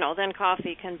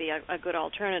coffee can be a good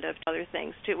alternative to other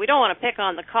things too. We don't want to pick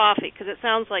on the coffee, because it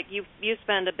sounds like you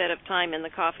spend a bit of time in the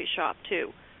coffee shop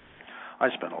too. I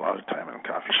spend a lot of time in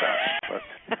coffee shops,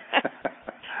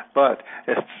 but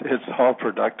it's all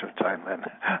productive time. Then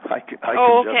I can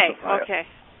justify it.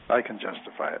 I can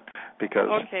justify it because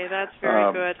that's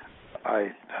very good.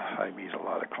 I meet a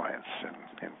lot of clients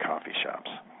in coffee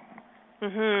shops.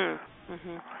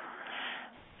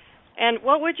 And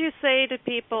what would you say to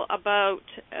people about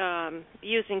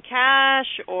using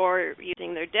cash or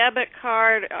using their debit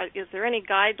card? Is there any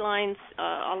guidelines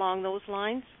along those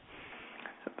lines?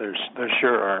 There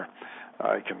sure are.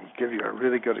 I can give you a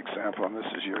really good example, and this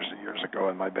is years and years ago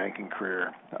in my banking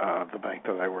career. The bank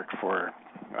that I worked for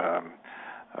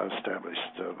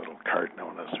established a little card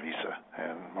known as Visa,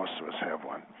 and most of us have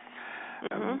one.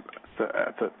 And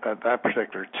at that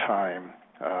particular time,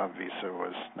 Visa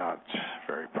was not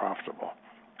very profitable,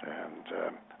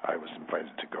 and I was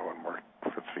invited to go and work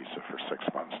with Visa for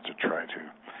 6 months to try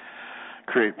to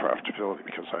create profitability,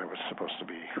 because I was supposed to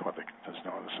be what is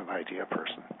known as an idea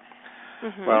person.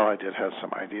 Well, I did have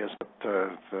some ideas, but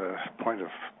the point of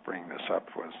bringing this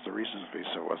up was the reason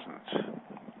Visa wasn't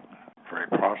very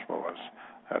profitable was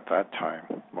at that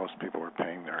time most people were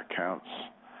paying their accounts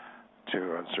to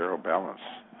a zero balance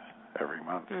every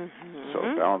month. So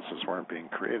balances weren't being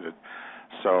created.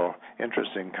 So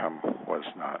interest income was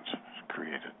not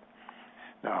created.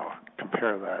 Now,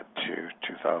 compare that to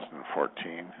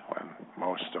 2014, when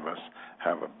most of us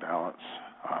have a balance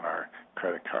on our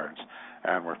credit cards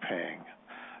and we're paying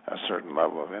a certain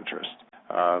level of interest.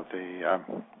 The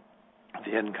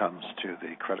incomes to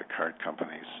the credit card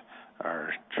companies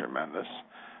are tremendous,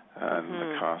 and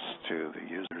the costs to the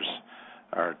users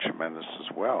are tremendous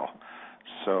as well.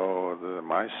 So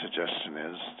my suggestion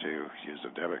is to use a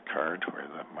debit card where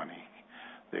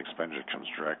the expenditure comes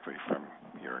directly from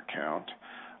your account,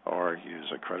 or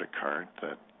use a credit card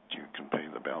that you can pay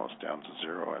the balance down to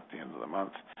zero at the end of the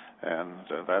month, and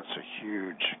that's a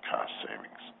huge cost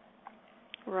savings.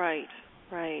 Right.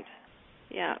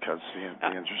 Yeah. Because the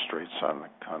interest rates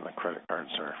on the credit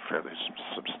cards are fairly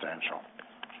substantial.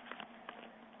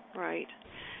 Right.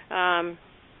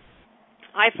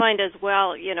 I find as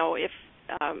well, if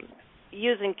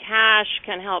using cash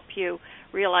can help you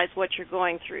realize what you're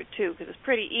going through too, because it's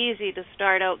pretty easy to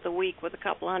start out the week with a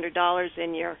couple $100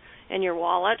 in your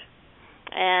wallet,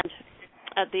 and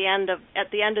at the end of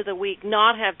the week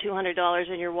not have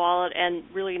 $200 in your wallet and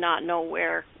really not know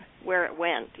where it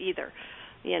went either.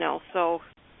 So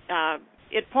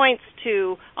it points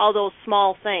to all those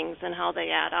small things and how they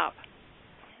add up.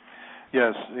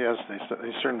 Yes,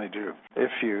 they certainly do.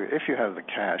 If you have the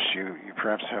cash, you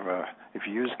perhaps have if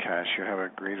you use cash, you have a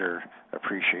greater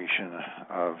appreciation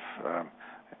of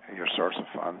your source of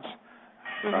funds.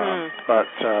 But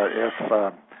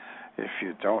if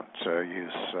you don't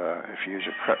if you use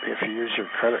your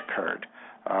credit card,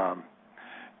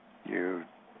 you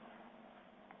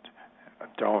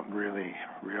don't really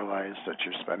realize that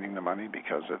you're spending the money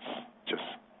because it's just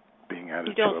being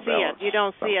added to a balance. You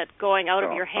don't see it going out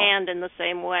of your hand in the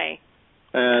same way.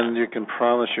 And you can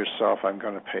promise yourself, I'm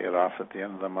going to pay it off at the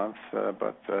end of the month,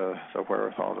 but the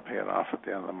wherewithal to pay it off at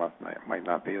the end of the month might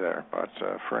not be there. But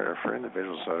for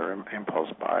individuals that are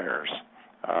impulse buyers,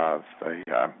 that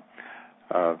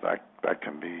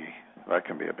can be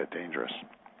a bit dangerous.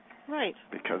 Right.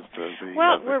 Because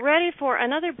we're ready for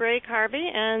another break,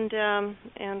 Harvey, and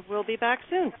we'll be back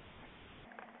soon.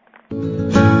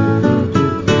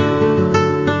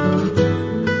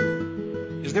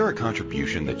 Is there a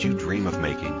contribution that you dream of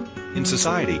making? In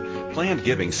society, planned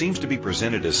giving seems to be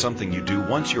presented as something you do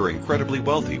once you're incredibly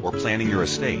wealthy or planning your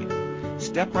estate.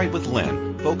 Step Right with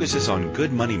Lynn focuses on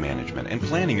good money management and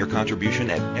planning your contribution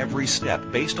at every step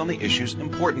based on the issues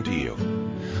important to you.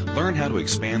 Learn how to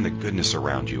expand the goodness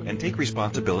around you and take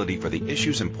responsibility for the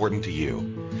issues important to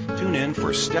you. Tune in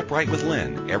for Step Right with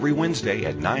Lynn every Wednesday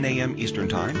at 9 a.m. Eastern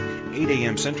Time, 8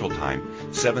 a.m. Central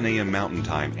Time, 7 a.m. Mountain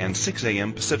Time, and 6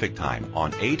 a.m. Pacific Time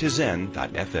on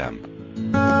A2Zen.fm.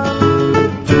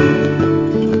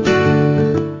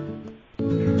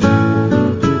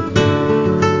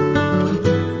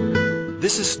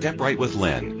 This is Step Right with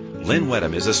Lynn. Lynn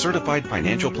Wedham is a certified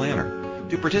financial planner.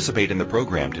 To participate in the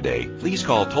program today, please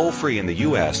call toll-free in the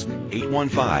U.S.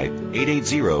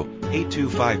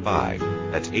 815-880-8255.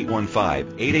 That's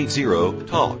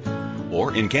 815-880-TALK.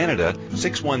 Or in Canada,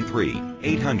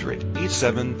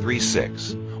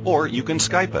 613-800-8736. Or you can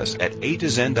Skype us at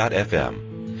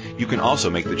A2Zen.fm. You can also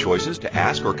make the choices to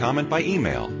ask or comment by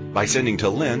email by sending to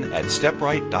Lynn at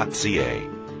stepright.ca.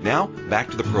 Now, back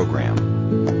to the program.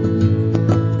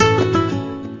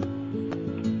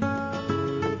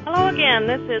 Again,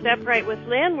 this is Step Right with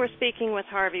Lynn. We're speaking with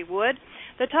Harvey Wood.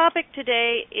 The topic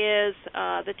today is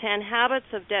the 10 habits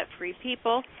of debt-free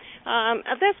people.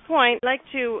 At this point, I'd like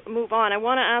to move on. I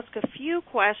want to ask a few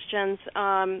questions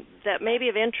that may be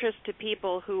of interest to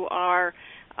people who are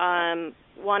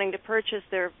wanting to purchase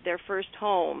their first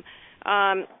home.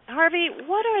 Harvey,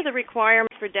 what are the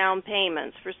requirements for down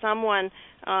payments for someone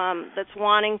that's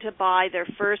wanting to buy their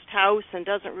first house and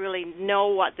doesn't really know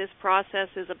what this process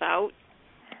is about?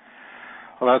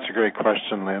 Well, that's a great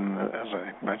question, Lynn. As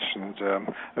I mentioned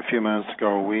a few minutes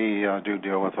ago, we do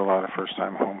deal with a lot of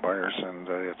first-time home buyers, and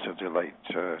it's a delight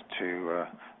to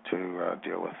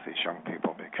deal with these young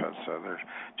people because they're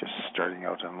just starting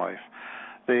out in life.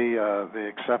 The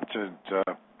accepted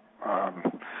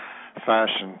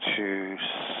fashion to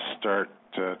start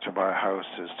to buy a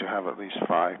house is to have at least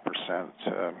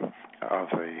 5% of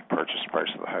the purchase price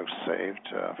of the house saved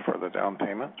for the down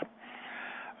payment,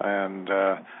 and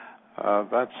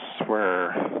that's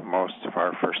where most of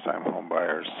our first-time home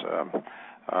buyers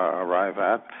arrive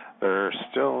at. There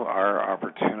still are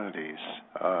opportunities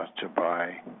to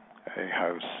buy a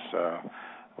house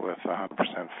with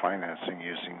 100% financing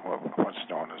using what's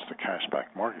known as the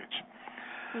cashback mortgage.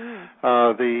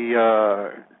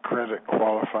 The credit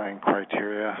qualifying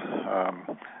criteria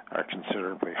are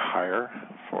considerably higher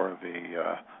for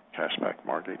the cashback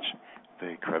mortgage.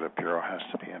 The credit bureau has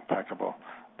to be impeccable.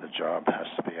 The job has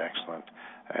to be excellent,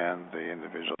 and the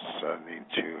individuals need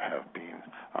to have been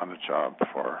on the job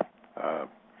for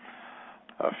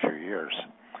a few years.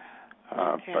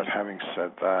 Okay. But having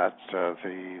said that,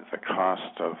 the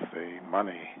cost of the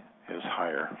money is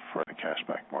higher for the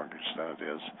cashback mortgage than it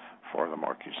is for the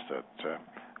mortgage that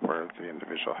where the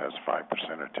individual has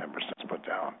 5% or 10% put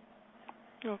down.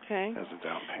 Okay. As a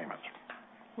down payment.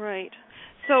 Right.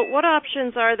 So what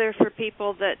options are there for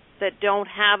people that don't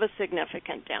have a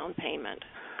significant down payment?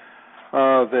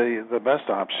 The best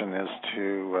option is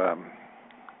to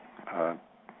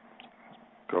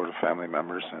go to family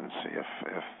members and see if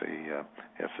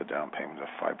the down payment of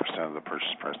 5% of the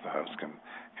purchase price of the house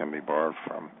can be borrowed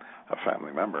from a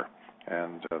family member,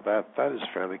 and that is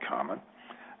fairly common.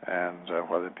 And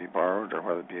whether it be borrowed or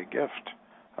whether it be a gift,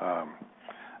 a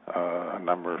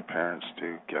number of parents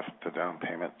do gift the down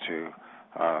payment to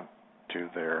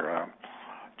their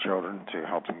children to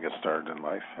help them get started in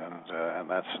life, and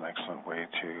that's an excellent way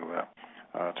to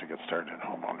get started in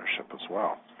home ownership as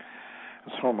well.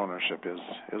 Because home ownership is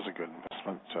a good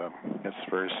investment. It's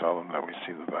very seldom that we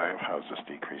see the value of houses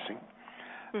decreasing,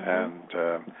 and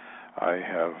I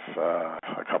have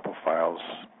a couple files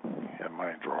in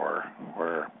my drawer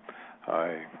where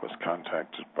I was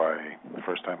contacted by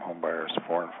first-time home buyers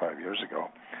 4 and 5 years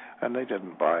ago, and they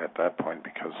didn't buy at that point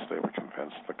because they were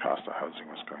convinced the cost of housing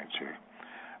was going to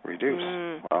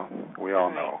reduce. Well, we all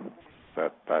know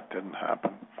that that didn't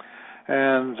happen.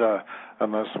 And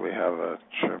unless we have a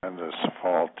tremendous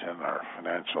fault in our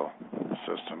financial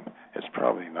system, it's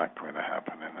probably not going to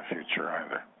happen in the future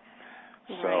either.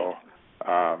 Right. So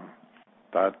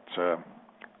that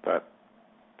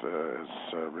is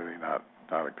really not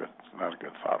a good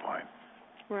thought line.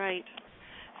 Right.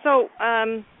 So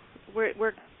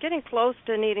we're getting close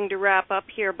to needing to wrap up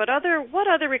here. But what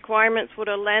other requirements would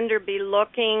a lender be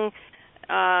looking?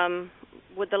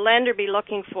 Would the lender be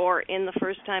looking for in the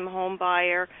first-time home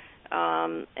buyer,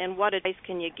 and what advice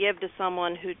can you give to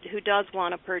someone who does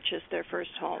want to purchase their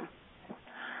first home?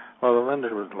 Well, the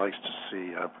lender would like to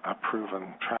see a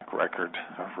proven track record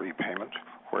of repayment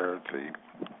where the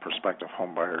prospective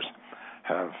home buyers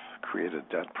have created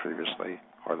debt previously,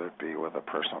 whether it be with a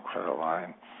personal credit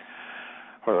line,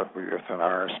 whether it be with an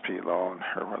RSP loan,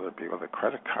 or whether it be with a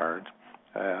credit card,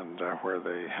 and where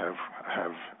they have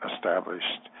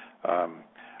established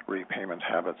repayment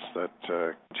habits that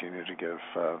continue to give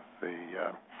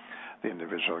the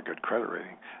individual a good credit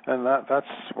rating. And that's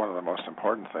one of the most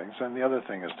important things. And the other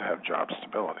thing is to have job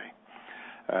stability.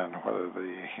 And whether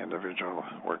the individual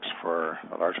works for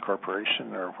a large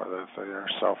corporation or whether they are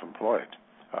self-employed,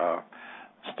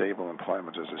 stable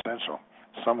employment is essential.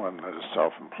 Someone that is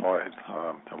self-employed,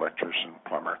 electrician,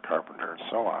 plumber, carpenter, and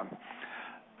so on,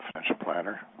 financial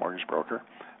planner, mortgage broker,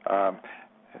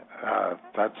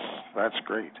 that's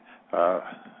great.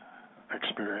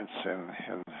 Experience in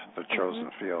the chosen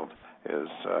field is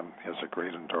a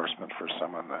great endorsement for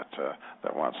someone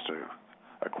that wants to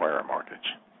acquire a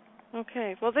mortgage.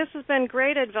 Okay. Well, this has been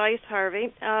great advice,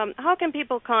 Harvey. How can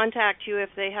people contact you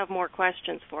if they have more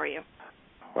questions for you?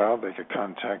 Well, they could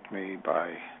contact me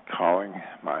by calling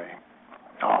my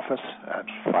office at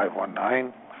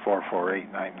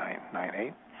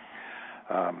 519-448-9998,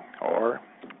 or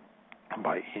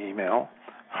by email,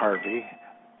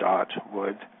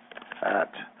 harvey.wood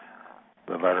at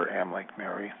the letter M like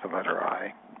Mary, the letter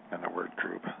I, and the word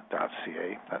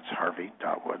group.ca. That's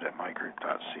harvey.wood at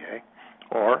mygroup.ca.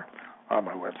 Or on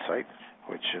my website,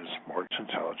 which is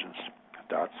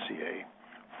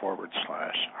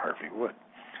mortgageintelligence.ca/Harvey Wood.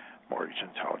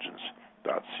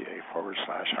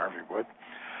 mortgageintelligence.ca/Harvey Wood.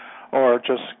 Or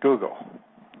just Google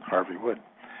Harvey Wood,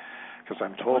 because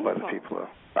I'm told by the people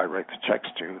I write the checks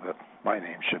to that my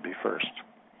name should be first.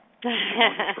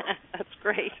 That's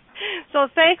great. So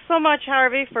thanks so much,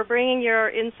 Harvey, for bringing your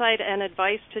insight and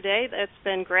advice today. That's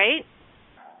been great.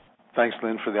 Thanks,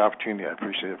 Lynn, for the opportunity. I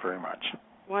appreciate it very much.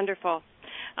 Wonderful.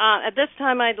 At this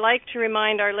time, I'd like to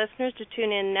remind our listeners to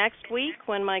tune in next week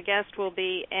when my guest will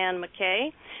be Anne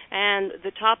McKay, and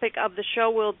the topic of the show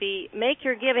will be Make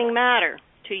Your Giving Matter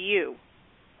to You.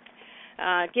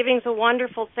 Giving's a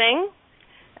wonderful thing,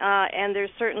 and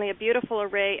there's certainly a beautiful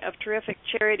array of terrific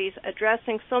charities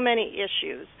addressing so many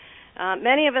issues.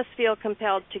 Many of us feel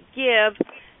compelled to give.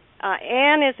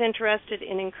 Anne is interested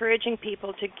in encouraging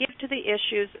people to give to the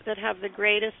issues that have the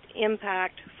greatest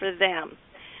impact for them.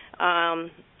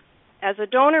 As a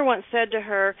donor once said to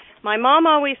her, my mom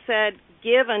always said,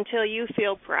 give until you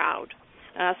feel proud.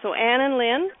 So Anne and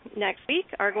Lynn next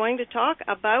week are going to talk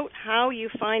about how you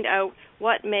find out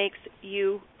what makes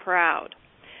you proud.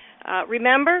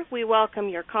 Remember, we welcome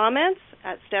your comments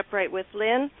at Step Right with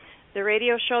Lynn, the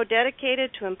radio show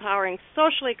dedicated to empowering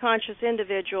socially conscious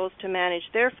individuals to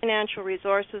manage their financial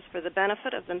resources for the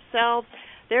benefit of themselves,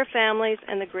 their families,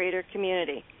 and the greater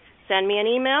community. Send me an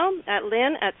email at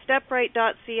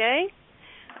lynn@stepright.ca.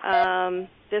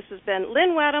 This has been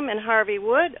Lynn Wedham and Harvey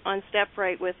Wood on Step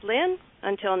Right with Lynn.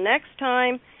 Until next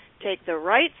time, take the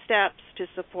right steps to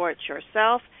support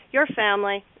yourself, your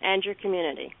family, and your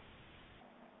community.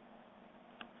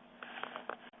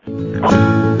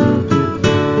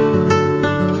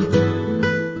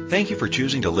 Thank you for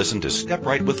choosing to listen to Step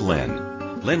Right with Lynn.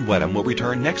 Lynn Wedham will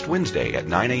return next Wednesday at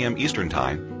 9 a.m. Eastern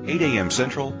Time, 8 a.m.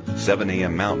 Central, 7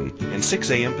 a.m. Mountain, and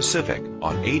 6 a.m. Pacific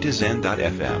on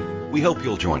A2Zen.fm. We hope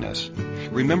you'll join us.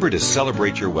 Remember to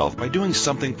celebrate your wealth by doing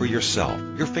something for yourself,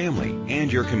 your family,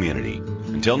 and your community.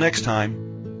 Until next time.